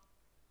not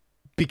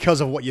because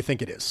of what you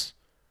think it is.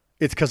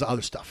 It's because of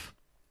other stuff.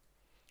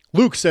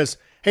 Luke says,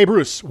 hey,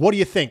 Bruce, what do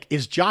you think?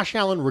 Is Josh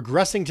Allen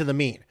regressing to the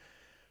mean?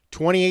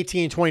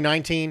 2018 and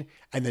 2019,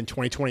 and then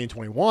 2020 and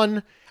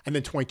 21, and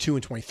then 22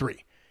 and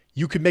 23.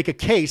 You could make a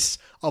case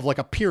of like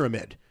a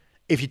pyramid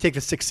if you take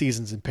the 6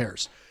 seasons in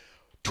pairs.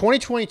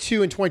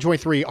 2022 and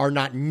 2023 are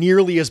not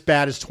nearly as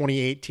bad as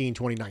 2018,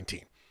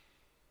 2019.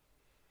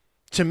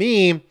 To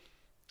me,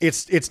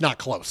 it's not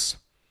close.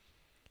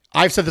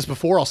 I've said this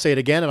before, I'll say it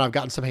again, and I've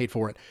gotten some hate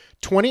for it.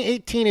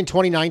 2018 and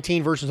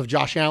 2019 versions of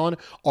Josh Allen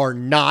are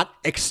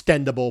not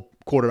extendable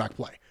quarterback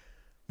play.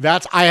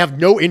 I have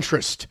no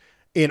interest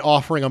in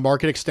offering a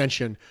market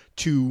extension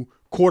to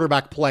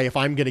quarterback play if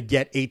I'm going to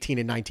get 18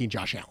 and 19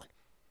 Josh Allen.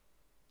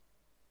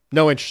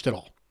 No interest at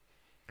all.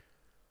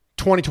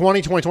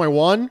 2020,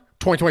 2021,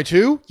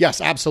 2022? Yes,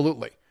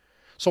 absolutely.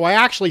 So I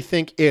actually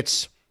think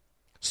it's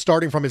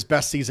starting from his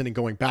best season and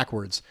going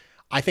backwards.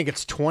 I think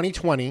it's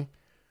 2020,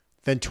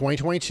 then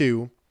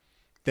 2022,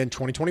 then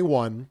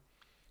 2021,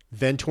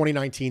 then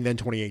 2019, then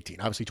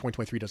 2018. Obviously,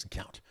 2023 doesn't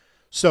count.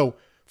 So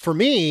for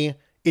me,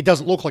 it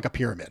doesn't look like a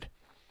pyramid.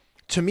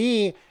 To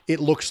me, it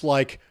looks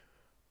like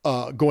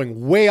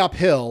going way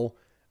uphill.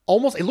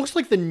 Almost, it looks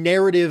like the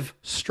narrative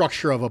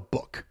structure of a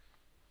book.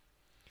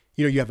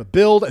 You have a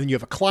build, and then you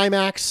have a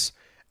climax.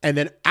 And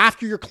then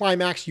after your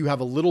climax, you have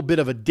a little bit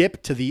of a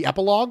dip to the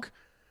epilogue.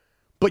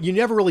 But you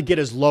never really get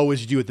as low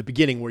as you do at the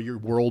beginning where you're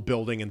world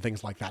building and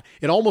things like that.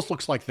 It almost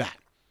looks like that.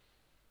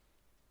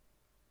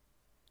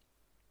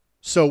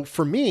 So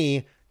for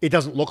me, it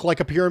doesn't look like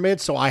a pyramid,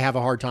 so I have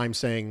a hard time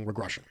saying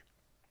regression.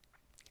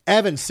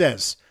 Evan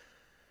says,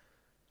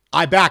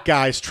 I back,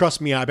 guys.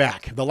 Trust me, I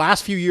back. The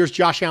last few years,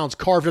 Josh Allen's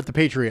carved at the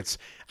Patriots.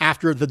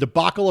 After the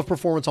debacle of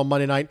performance on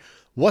Monday night,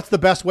 what's the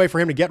best way for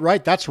him to get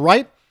right? That's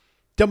right.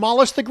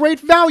 Demolish the great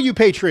value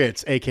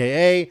Patriots,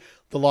 a.k.a.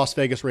 the Las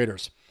Vegas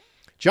Raiders.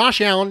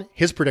 Josh Allen,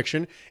 his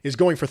prediction, is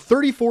going for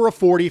 34 of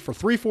 40 for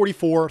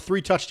 344,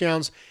 3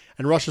 touchdowns,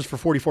 and rushes for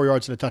 44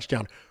 yards and a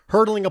touchdown,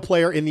 hurdling a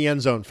player in the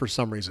end zone for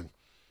some reason.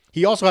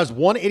 He also has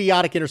 1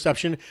 idiotic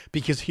interception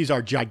because he's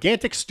our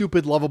gigantic,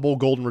 stupid, lovable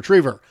golden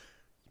retriever.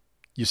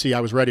 You see,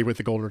 I was ready with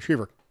the golden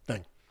retriever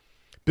thing.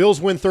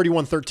 Bills win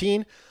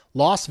 31-13.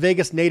 Las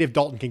Vegas native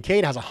Dalton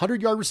Kincaid has a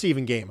 100-yard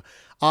receiving game,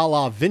 a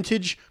la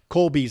vintage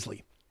Cole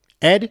Beasley.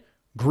 Ed,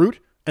 Groot,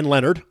 and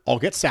Leonard all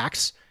get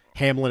sacks.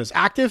 Hamlin is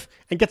active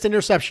and gets an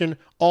interception,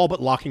 all but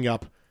locking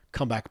up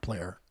comeback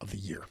player of the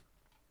year.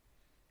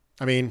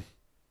 I mean,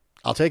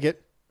 I'll take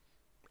it.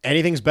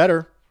 Anything's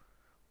better.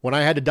 When I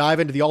had to dive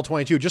into the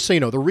All-22, just so you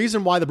know, the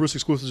reason why the Bruce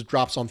Exclusives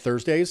drops on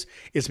Thursdays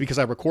is because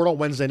I record on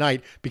Wednesday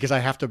night because I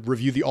have to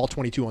review the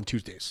All-22 on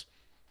Tuesdays.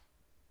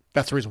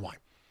 That's the reason why.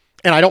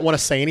 And I don't want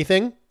to say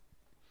anything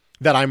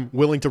that I'm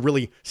willing to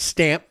really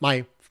stamp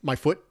my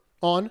foot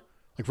on,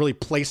 like really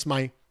place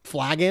my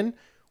flag in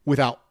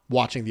without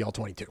watching the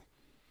All-22.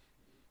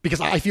 Because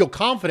I feel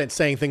confident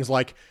saying things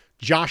like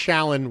Josh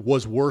Allen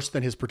was worse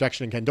than his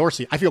protection in Ken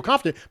Dorsey. I feel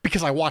confident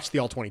because I watched the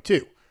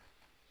All-22.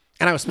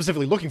 And I was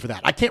specifically looking for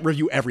that. I can't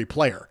review every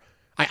player.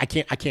 I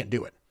can't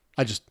do it.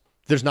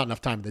 There's not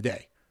enough time in the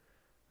day.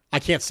 I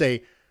can't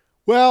say,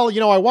 well,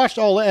 I watched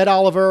all of Ed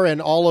Oliver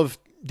and all of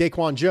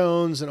Daquan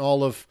Jones and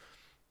all of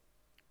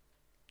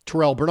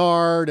Terrell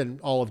Bernard and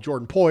all of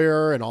Jordan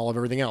Poyer and all of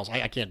everything else.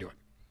 I can't do it.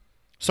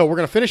 So we're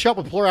going to finish up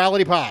with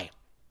Plurality Pie.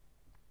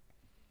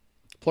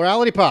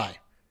 Plurality Pie.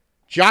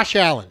 Josh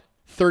Allen,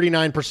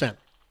 39%.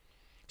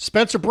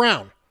 Spencer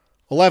Brown,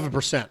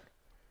 11%.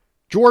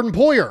 Jordan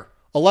Poyer,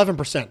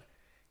 11%.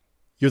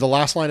 You're the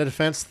last line of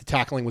defense. The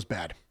tackling was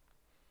bad.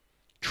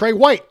 Trey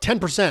White,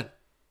 10%.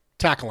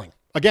 Tackling.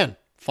 Again,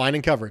 fine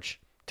in coverage.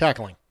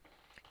 Tackling.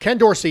 Ken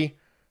Dorsey,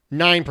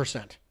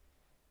 9%.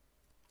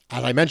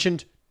 As I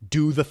mentioned,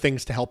 do the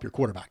things to help your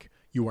quarterback.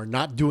 You are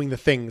not doing the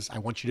things I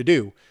want you to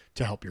do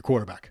to help your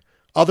quarterback.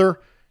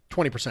 Other,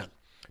 20%.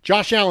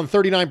 Josh Allen,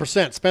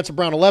 39%. Spencer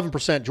Brown,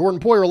 11%.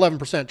 Jordan Poyer,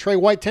 11%. Trey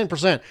White,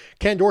 10%.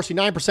 Ken Dorsey,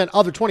 9%.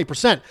 Other,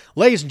 20%.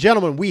 Ladies and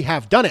gentlemen, we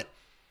have done it.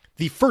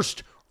 The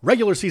first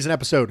regular season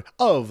episode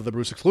of the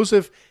Bruce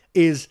Exclusive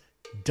is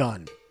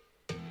done.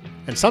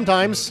 And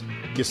sometimes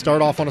you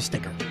start off on a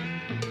stinker.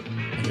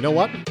 And you know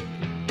what?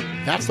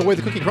 That's the way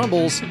the cookie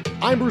crumbles.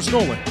 I'm Bruce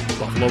Nolan,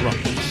 Buffalo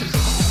Rumblings.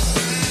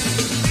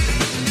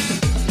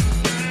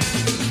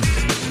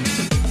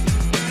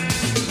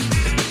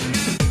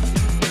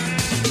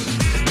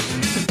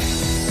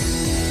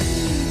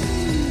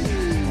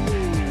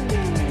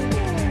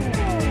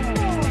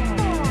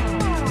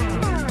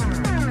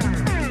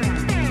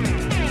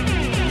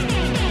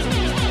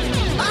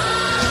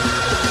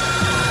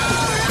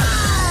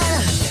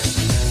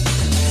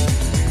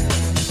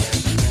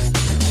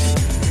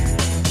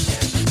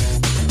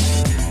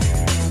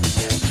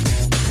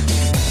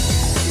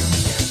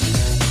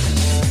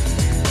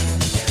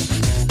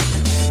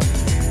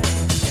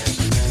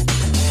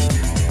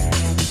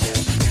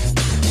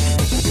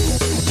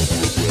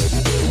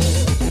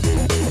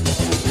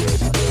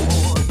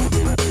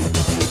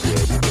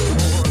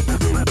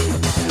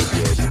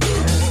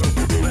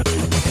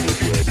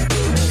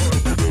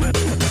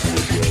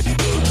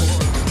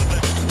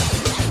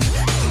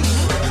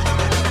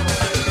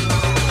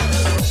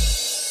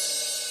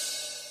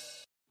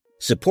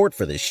 Support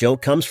for this show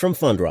comes from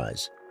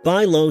Fundrise.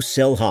 Buy low,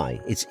 sell high.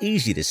 It's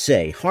easy to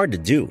say, hard to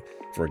do.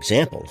 For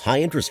example,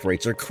 high interest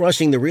rates are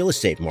crushing the real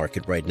estate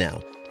market right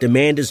now.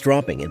 Demand is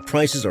dropping and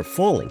prices are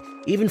falling,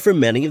 even for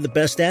many of the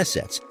best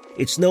assets.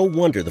 It's no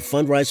wonder the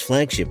Fundrise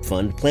Flagship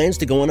Fund plans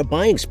to go on a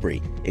buying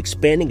spree,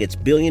 expanding its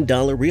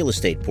billion-dollar real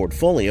estate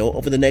portfolio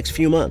over the next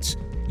few months.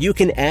 You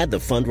can add the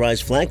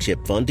Fundrise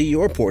Flagship Fund to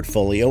your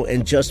portfolio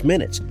in just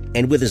minutes,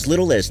 and with as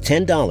little as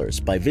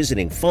 $10 by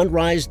visiting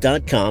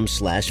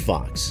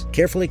fundrise.com/Fox.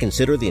 Carefully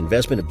consider the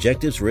investment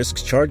objectives,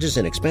 risks, charges,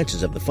 and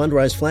expenses of the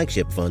Fundrise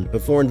Flagship Fund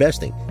before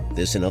investing.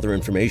 This and other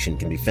information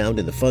can be found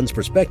in the fund's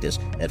prospectus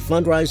at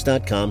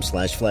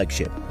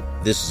fundrise.com/flagship.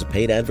 This is a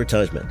paid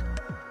advertisement.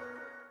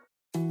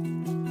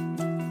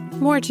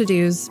 More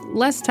to-dos,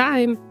 less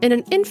time, and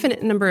an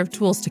infinite number of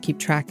tools to keep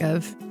track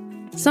of.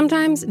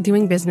 Sometimes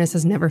doing business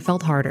has never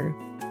felt harder,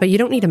 but you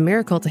don't need a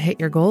miracle to hit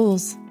your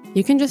goals.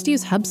 You can just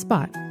use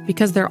HubSpot,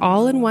 because their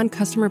all-in-one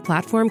customer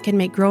platform can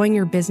make growing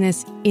your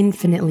business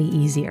infinitely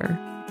easier.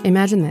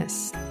 Imagine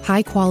this: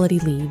 high-quality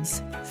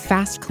leads,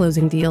 fast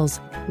closing deals,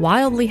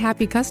 wildly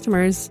happy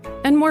customers,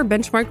 and more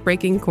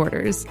benchmark-breaking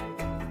quarters.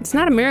 It's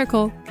not a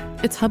miracle,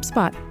 it's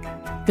HubSpot.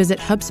 Visit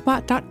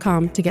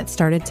HubSpot.com to get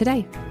started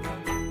today.